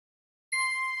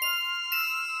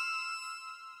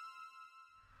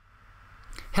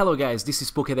Hello guys, this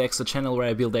is Pokédex, a channel where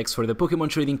I build decks for the Pokemon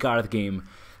trading card game.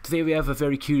 Today we have a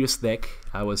very curious deck.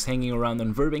 I was hanging around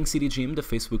on Burbank City Gym, the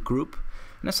Facebook group,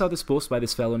 and I saw this post by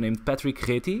this fellow named Patrick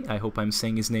Reti, I hope I'm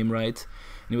saying his name right,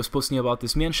 and he was posting about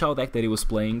this Mienshao deck that he was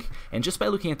playing, and just by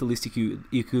looking at the list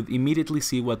you could immediately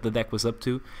see what the deck was up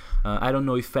to. I don't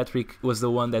know if Patrick was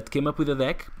the one that came up with the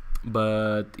deck,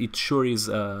 but it sure is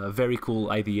a very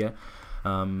cool idea,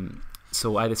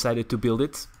 so I decided to build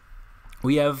it.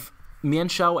 We have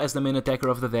Mienshao as the main attacker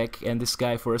of the deck, and this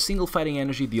guy for a single fighting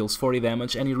energy deals 40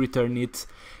 damage, and you return it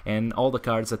and all the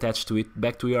cards attached to it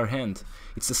back to your hand.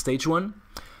 It's a stage 1,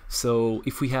 so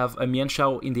if we have a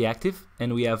Mienshao in the active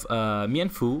and we have a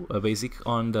Mienfoo, a basic,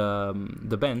 on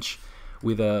the bench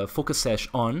with a focus sash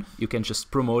on, you can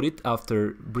just promote it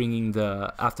after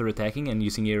attacking and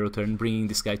using Aero Turn, bringing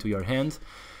this guy to your hand.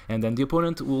 And then the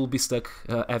opponent will be stuck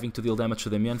having to deal damage to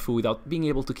the Mienfoo without being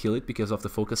able to kill it because of the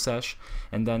focus sash.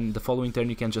 And then the following turn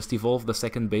you can just evolve the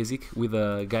second basic with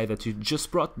a guy that you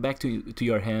just brought back to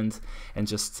your hand and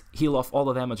just heal off all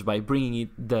the damage by bringing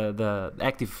the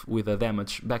active with the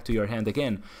damage back to your hand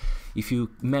again. If you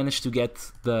manage to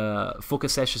get the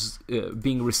focus sashes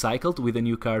being recycled with a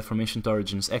new card from Ancient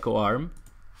Origins, Echo Arm,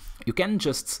 you can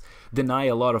just deny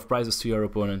a lot of prizes to your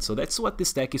opponent. So that's what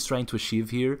this deck is trying to achieve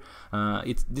here.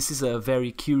 This is a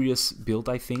very curious build,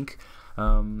 I think.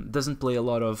 Doesn't play a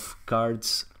lot of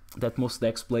cards that most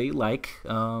decks play, like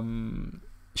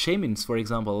Shamans, for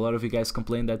example. A lot of you guys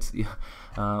complain that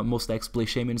most decks play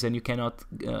Shamans and you cannot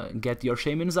get your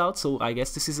Shamans out, so I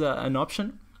guess this is an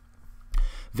option.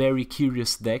 Very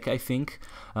curious deck, I think.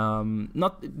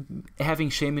 Not having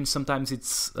Shaman, sometimes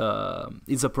it's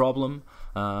a problem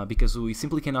because we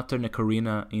simply cannot turn a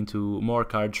Karina into more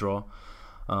card draw,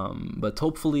 but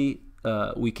hopefully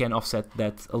we can offset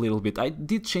that a little bit. I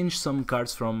did change some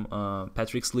cards from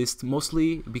Patrick's list,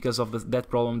 mostly because of that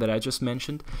problem that I just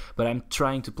mentioned, but I'm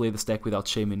trying to play this deck without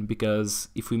Shaman, because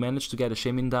if we manage to get a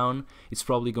Shaman down, it's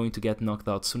probably going to get knocked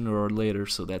out sooner or later,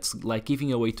 so that's like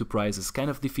giving away 2 prizes, kind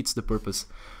of defeats the purpose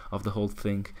of the whole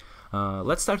thing.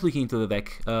 Let's start looking into the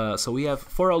deck. So we have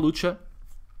 4 Hawlucha.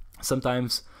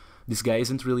 Sometimes this guy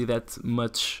isn't really that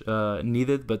much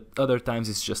needed, but other times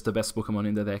it's just the best Pokemon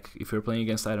in the deck. If you're playing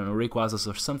against, I don't know,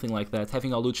 Rayquazas or something like that,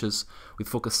 having Hawluchas with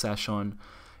Focus Sash on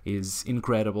is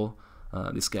incredible.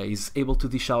 This guy is able to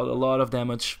dish out a lot of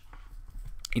damage.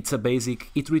 It's a basic,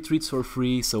 it retreats for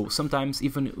free, so sometimes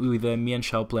even with a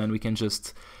Mienshao plan we can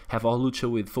just have Hawlucha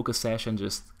with Focus Sash and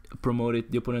just promote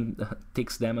it. The opponent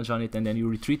takes damage on it and then you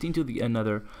retreat into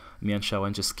another Mienshao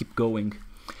and just keep going.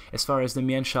 As far as the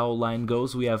Mienshao line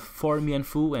goes, we have 4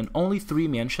 Mienfoo and only 3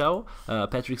 Mienshao.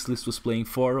 Patrick's list was playing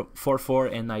 4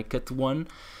 and I cut 1,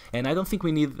 and I don't think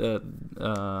we need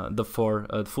the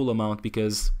full amount,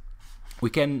 because we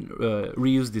can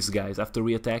reuse these guys. After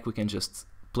we attack we can just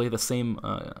play the same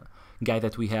guy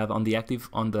that we have on the active,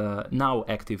 on the now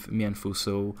active Mienfoo.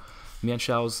 So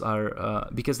Mienshaos are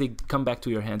because they come back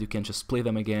to your hand, you can just play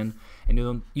them again, and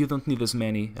you don't need as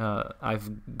many.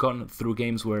 I've gone through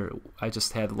games where I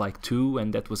just had like 2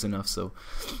 and that was enough. So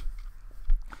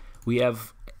we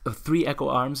have 3 Echo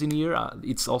Arms in here.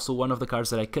 It's also one of the cards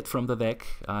that I cut from the deck.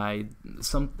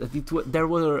 There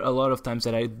were a lot of times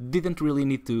that I didn't really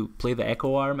need to play the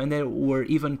Echo Arm, and there were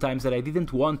even times that I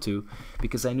didn't want to,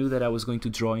 because I knew that I was going to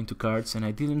draw into cards and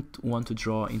I didn't want to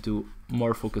draw into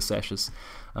more Focus Sashes.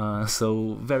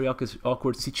 So very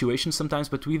awkward situation sometimes,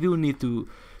 but we do need to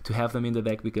have them in the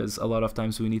deck, because a lot of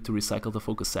times we need to recycle the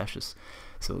Focus Sashes.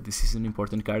 So this is an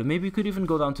important card. Maybe we could even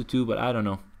go down to 2, but I don't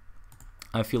know.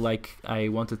 I feel like I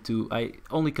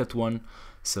only cut 1,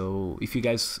 so if you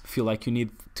guys feel like you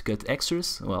need to cut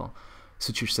extras, well,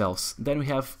 suit yourselves. Then we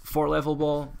have 4 Level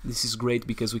Ball. This is great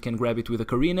because we can grab it with a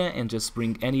Karina and just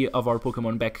bring any of our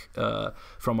Pokemon back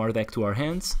from our deck to our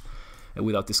hands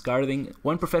without discarding.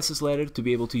 1 Professor's Letter to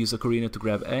be able to use a Karina to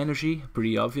grab energy,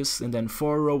 pretty obvious. And then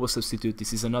 4 Robo Substitute.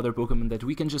 This is another Pokemon that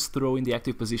we can just throw in the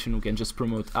active position, we can just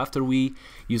promote after we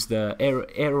use the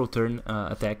Aero Turn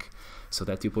attack, so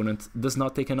that the opponent does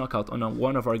not take a knockout on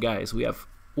one of our guys. We have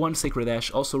 1 Sacred Ash,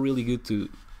 also really good to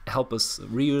help us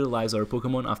reutilize our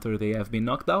Pokemon after they have been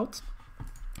knocked out.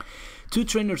 2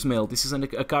 Trainer's Mail. This is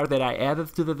a card that I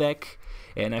added to the deck,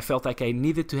 and I felt like I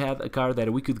needed to have a card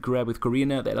that we could grab with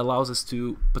Karina that allows us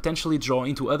to potentially draw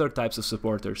into other types of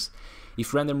supporters.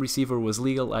 If Random Receiver was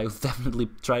legal, I would definitely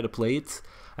try to play it.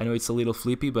 I know it's a little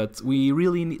flippy, but we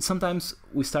really need, sometimes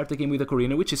we start the game with a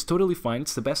Karina, which is totally fine.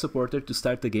 It's the best supporter to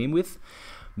start the game with,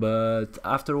 but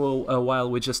after a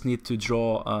while we just need to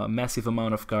draw a massive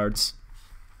amount of cards.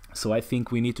 So I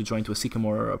think we need to draw into a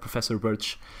Sycamore or a Professor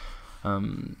Birch.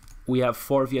 We have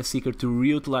 4 via Seeker to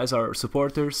reutilize our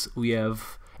supporters. We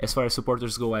have As far as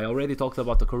supporters go, I already talked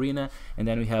about the Corina, and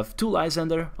then we have 2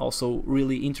 Lysander, also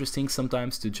really interesting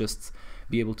sometimes to just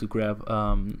be able to grab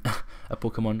a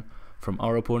Pokemon from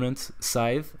our opponent's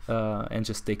side and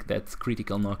just take that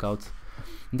critical knockout.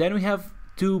 Then we have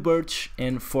 2 Birch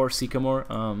and 4 Sycamore.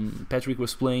 Patrick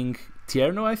was playing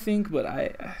Tierno, I think, but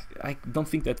I don't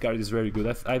think that card is very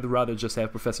good. I'd rather just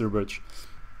have Professor Birch.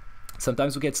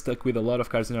 Sometimes we get stuck with a lot of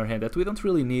cards in our hand that we don't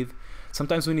really need.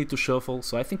 Sometimes we need to shuffle,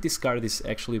 so I think this card is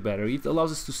actually better. It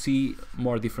allows us to see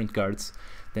more different cards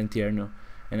than Tierno,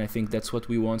 and I think that's what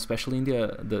we want, especially in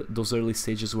those early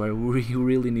stages where we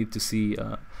really need to see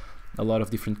a lot of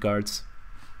different cards.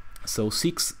 So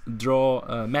 6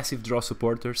 draw, massive draw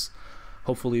supporters.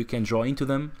 Hopefully you can draw into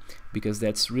them, because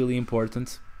that's really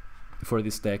important for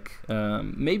this deck.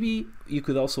 Maybe you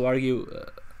could also argue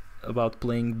about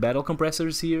playing battle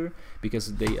compressors here,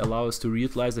 because they allow us to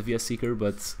reutilize the VS Seeker,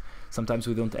 but sometimes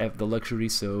we don't have the luxury,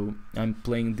 so I'm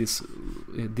playing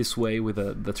this way with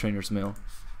the Trainer's Mail.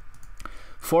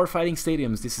 4 Fighting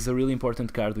Stadiums. This is a really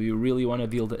important card. We really want to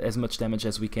deal as much damage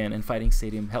as we can, and Fighting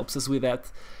Stadium helps us with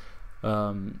that.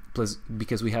 Plus,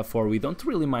 because we have 4, we don't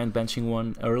really mind benching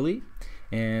 1 early,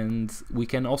 and we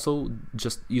can also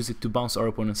just use it to bounce our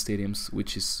opponent's stadiums,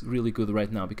 which is really good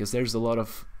right now, because there's a lot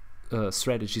of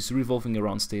strategies revolving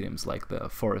around stadiums, like the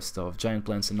Forest of Giant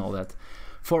Plants and all that.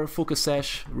 4 Focus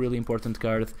Sash, really important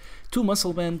card. 2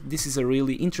 Muscle Band. This is a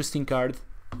really interesting card.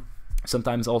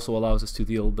 Sometimes also allows us to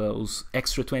deal those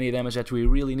extra 20 damage that we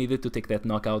really needed to take that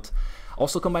knockout.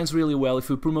 Also combines really well if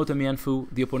we promote a Mienshao,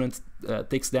 the opponent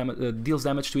deals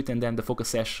damage to it, and then the Focus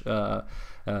Sash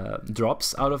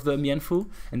drops out of the Mienshao,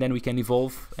 and then we can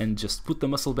evolve and just put the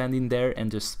Muscle Band in there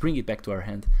and just bring it back to our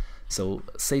hand. So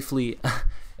safely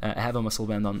have a Muscle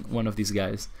Band on one of these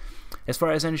guys. As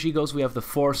far as energy goes, we have the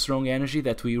 4 strong energy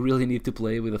that we really need to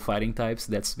play with the fighting types.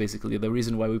 That's basically the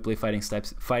reason why we play fighting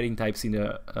types in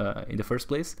the first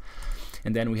place.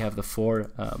 And then we have the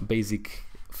 4 basic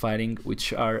fighting,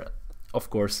 which are of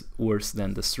course worse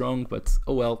than the strong, but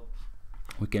oh well,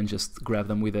 we can just grab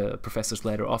them with a Professor's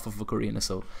Ladder off of Ocarina,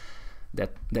 so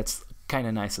that's kind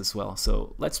of nice as well.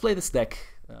 So let's play this deck.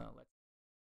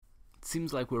 It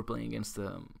seems like we're playing against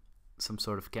some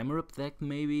sort of Camerupt deck,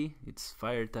 maybe. It's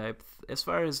fire type. As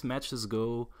far as matches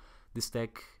go, this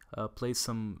deck plays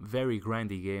some very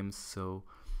grindy games, so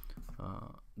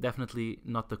definitely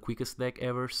not the quickest deck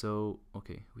ever. So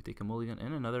okay, we take a mulligan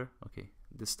and another. Okay,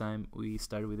 this time we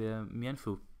start with a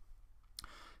Mienshao.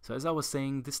 So as I was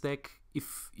saying, this deck,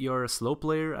 if you're a slow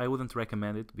player, I wouldn't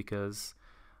recommend it, because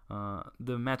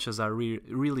the matches are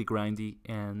really grindy,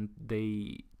 and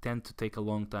they tend to take a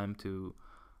long time to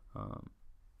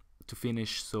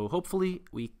finish. So hopefully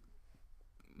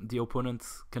the opponent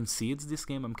concedes this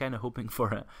game. I'm kind of hoping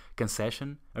for a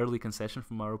early concession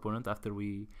from our opponent after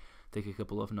we take a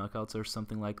couple of knockouts or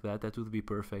something like that. That would be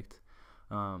perfect.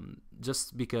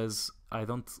 Just because I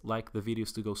don't like the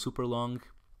videos to go super long,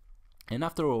 and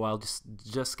after a while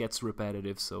just gets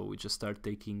repetitive, so we just start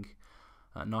taking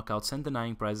knockouts and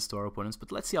denying prizes to our opponents.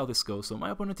 But let's see how this goes. So my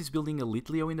opponent is building a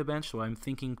Litleo in the bench, so I'm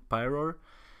thinking Pyroar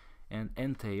and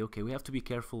Entei. Okay, we have to be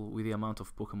careful with the amount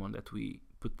of Pokemon that we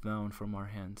put down from our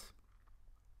hand.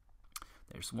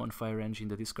 There's 1 Fire Energy in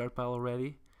the discard pile already.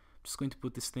 I'm just going to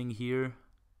put this thing here,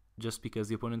 just because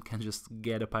the opponent can just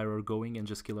get a Pyroar going and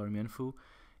just kill our Mienshao.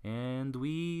 And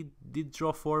we did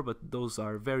draw 4, but those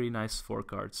are very nice 4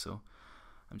 cards, so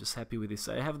I'm just happy with this.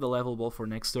 I have the Level Ball for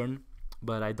next turn,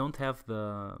 but I don't have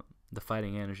the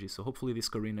Fighting Energy, so hopefully this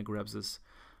Corina grabs us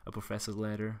a Professor's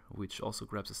Ladder, which also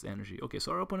grabs us energy. Okay,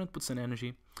 so our opponent puts an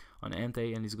energy on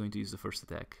Entei, and he's going to use the first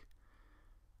attack.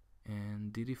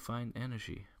 And did he find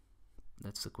energy?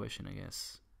 That's the question, I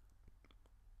guess.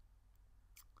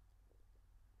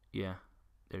 Yeah,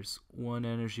 there's 1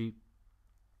 energy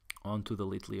onto the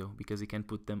Litleo, because he can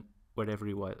put them wherever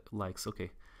he likes.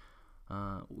 Okay,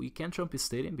 we can trump his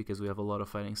stadium, because we have a lot of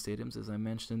fighting stadiums, as I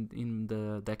mentioned in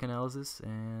the deck analysis.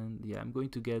 And yeah, I'm going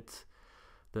to get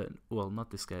not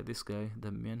this guy, the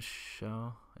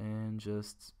Mienshao, and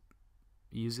just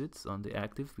use it on the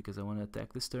active, because I want to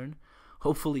attack this turn.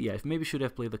 Hopefully, yeah, maybe should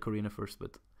have played the Corina first,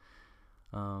 but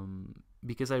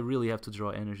because I really have to draw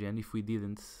energy, and if we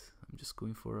didn't, I'm just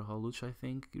going for a Hawlucha, I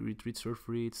think. Retreat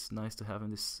Surgery, it's nice to have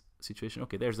in this situation.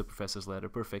 Okay, there's the Professor's Ladder,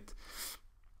 perfect.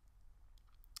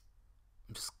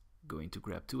 I'm just going to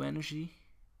grab 2 energy.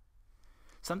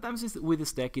 Sometimes with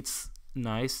this deck it's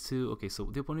nice to... Okay, so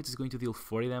the opponent is going to deal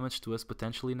 40 damage to us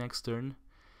potentially next turn.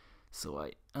 So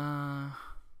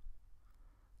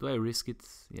do I risk it?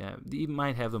 Yeah, he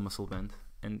might have the Muscle Band,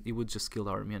 and it would just kill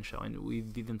our Mienshao, and we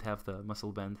didn't have the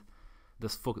Muscle Band, the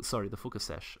Focus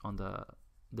Sash on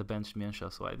the bench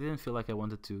Mienshao, so I didn't feel like I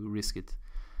wanted to risk it.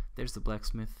 There's the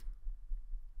blacksmith.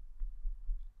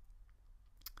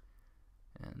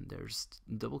 And there's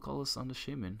double colors on the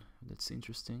shaman. That's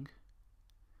interesting.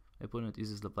 Opponent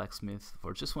uses the blacksmith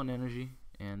for just 1 energy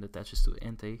and attaches to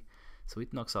Entei, so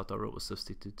it knocks out our Robo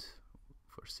Substitute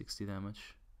for 60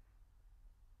 damage.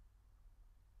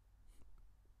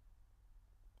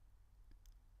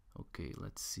 Okay,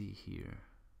 let's see here.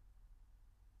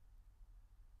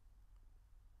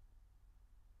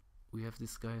 We have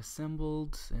this guy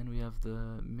assembled, and we have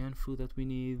the Mienfu that we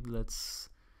need.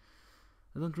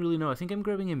 I don't really know. I think I'm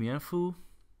grabbing a Mienfu.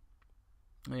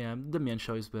 Oh yeah, the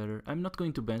Mienshao is better. I'm not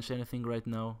going to bench anything right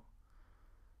now,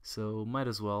 so might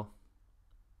as well.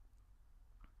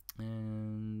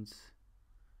 And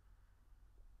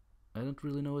I don't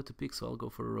really know what to pick, so I'll go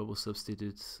for a Robo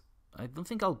Substitute. I don't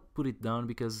think I'll put it down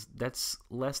because that's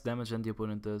less damage than the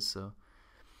opponent does, so...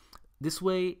 This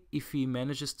way, if he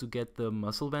manages to get the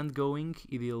Muscle Band going,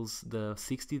 he deals the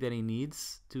 60 that he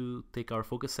needs to take our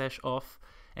Focus Sash off.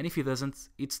 And if he doesn't,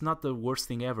 it's not the worst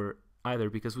thing ever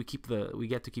either, because we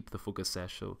get to keep the Focus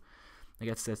Sash. So I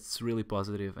guess that's really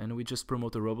positive. And we just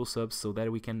promote the Robo Subs so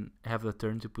that we can have the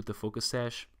turn to put the Focus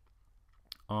Sash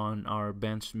on our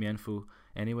bench Mienfu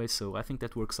anyway. So I think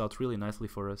that works out really nicely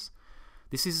for us.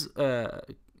 This is a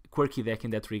quirky deck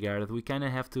in that regard. We kind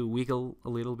of have to wiggle a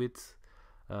little bit.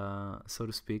 So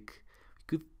to speak. We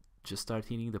could just start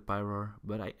hitting the Pyroar,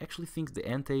 but I actually think the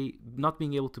Entei not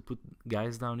being able to put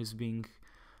guys down is being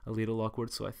a little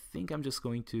awkward, so I think I'm just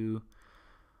going to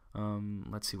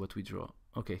let's see what we draw.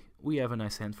 Okay, we have a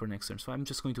nice hand for next turn, so I'm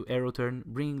just going to Arrow Turn,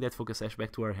 bringing that Focus Sash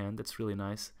back to our hand. That's really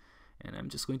nice, and I'm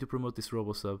just going to promote this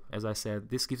Robo Sub. As I said,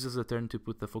 this gives us a turn to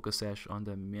put the Focus Sash on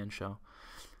the Mienshao.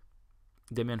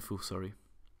 The Mienfu, sorry.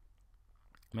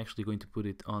 I'm actually going to put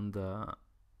it on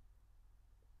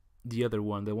the other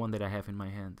one, the one that I have in my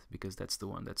hand, because that's the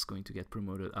one that's going to get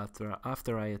promoted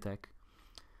after I attack.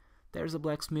 There's a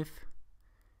blacksmith.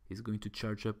 He's going to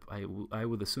charge up. I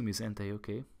would assume he's Entei.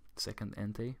 Okay, second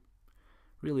Entei.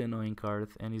 Really annoying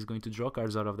card, and he's going to draw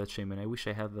cards out of that shaman. I wish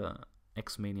I had the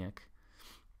X-Maniac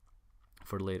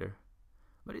for later,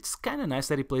 but it's kind of nice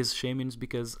that he plays shamans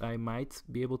because I might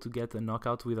be able to get a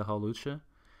knockout with a Hawlucha.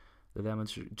 The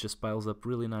damage just piles up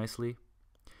really nicely.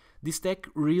 This deck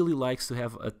really likes to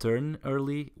have a turn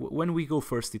early. When we go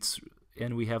first,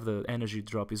 and we have the energy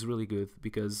drop is really good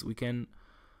because we can...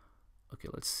 Okay,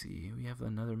 let's see. We have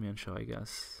another Mienshao, I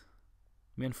guess.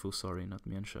 Mienfu, sorry, not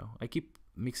Mienshao. I keep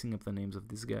mixing up the names of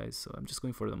these guys, so I'm just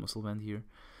going for the Muscle Band here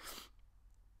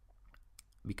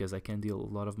because I can deal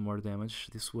a lot of more damage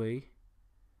this way.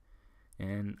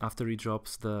 And after he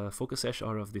drops the Focus Sash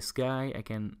out of this guy, I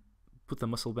can put the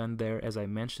Muscle Band there, as I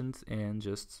mentioned, and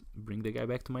just bring the guy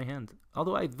back to my hand.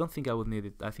 Although I don't think I would need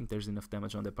it. I think there's enough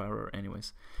damage on the Pyroar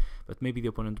anyways. But maybe the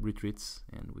opponent retreats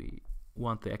and we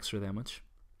want the extra damage.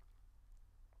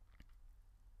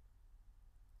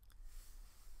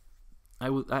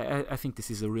 I think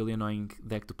this is a really annoying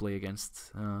deck to play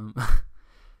against.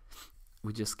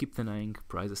 We just keep denying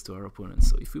prizes to our opponents.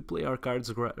 So if we play our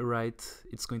cards right,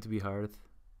 it's going to be hard.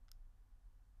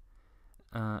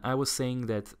 I was saying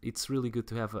that it's really good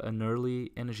to have an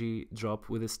early energy drop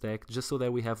with this deck, just so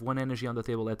that we have one energy on the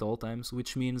table at all times,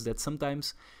 which means that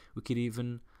sometimes we could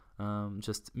even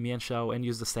just Mienshao and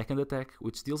use the second attack,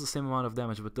 which deals the same amount of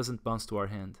damage but doesn't bounce to our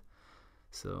hand.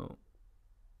 So,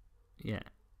 yeah,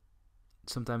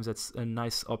 sometimes that's a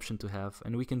nice option to have,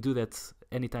 and we can do that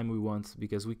anytime we want,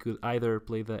 because we could either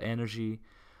play the energy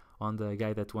on the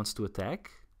guy that wants to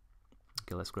attack.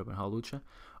 Okay, let's grab a Hawlucha.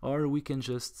 Or we can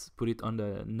just put it on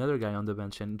another guy on the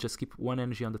bench and just keep one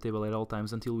energy on the table at all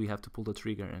times until we have to pull the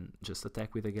trigger and just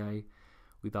attack with a guy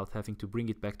without having to bring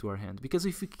it back to our hand. Because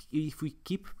if we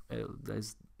keep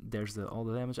there's all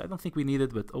the damage. I don't think we need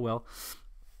it, but oh well.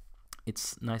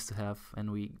 It's nice to have,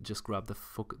 and we just grab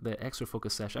the extra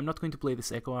Focus Sash. I'm not going to play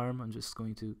this Echo Arm. I'm just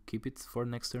going to keep it for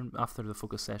next turn after the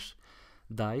Focus Sash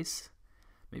dies.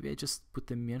 Maybe I just put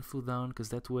the Mienfu down, because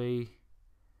that way...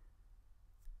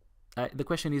 the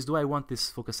question is, do I want this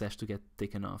Focus Sash to get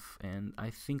taken off? And I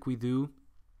think we do,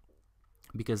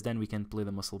 because then we can play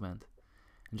the Muscle Band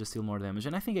and just deal more damage.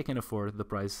 And I think I can afford the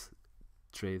prize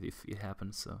trade if it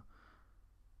happens, so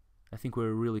I think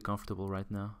we're really comfortable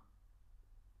right now.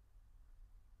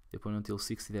 The opponent deals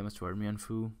 60 damage to our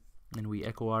Mienfu, and we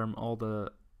Echo Arm all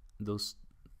those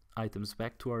items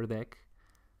back to our deck.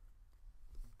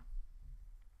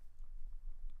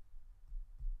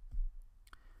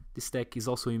 This deck is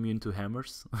also immune to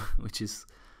hammers, which is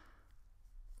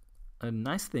a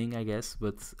nice thing, I guess,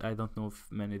 but I don't know if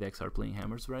many decks are playing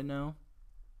hammers right now.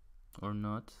 or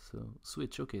not. So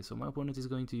switch. Okay, so my opponent is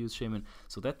going to use Shaman.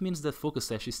 So that means that Focus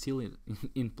Sash is still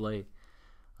in play.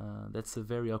 That's a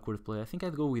very awkward play. I think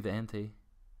I'd go with Ante.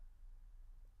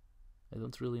 I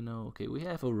don't really know. Okay, we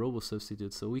have a Robo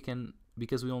substitute, so we can,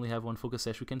 because we only have one Focus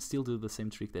Sash, we can still do the same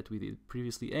trick that we did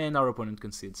previously, and our opponent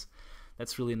concedes.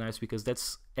 That's really nice, because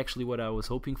that's actually what I was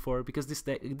hoping for, because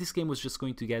this game was just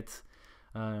going to get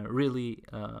really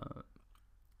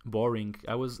boring.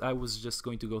 I was just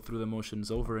going to go through the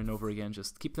motions over and over again,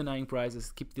 just keep denying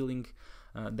prizes, keep dealing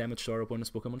damage to our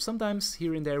opponent's Pokemon. Sometimes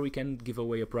here and there we can give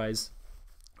away a prize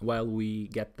while we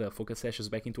get the Focus Sashes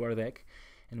back into our deck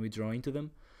and we draw into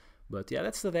them. But yeah,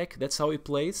 that's the deck, that's how it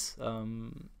plays.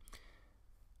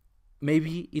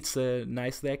 Maybe it's a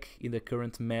nice deck in the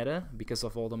current meta because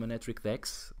of all the Manectric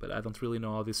decks, but I don't really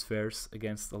know how this fares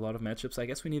against a lot of matchups. I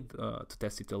guess we need to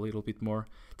test it a little bit more.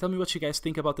 Tell me what you guys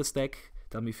think about this deck,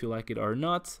 tell me if you like it or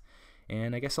not,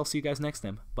 and I guess I'll see you guys next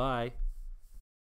time. Bye!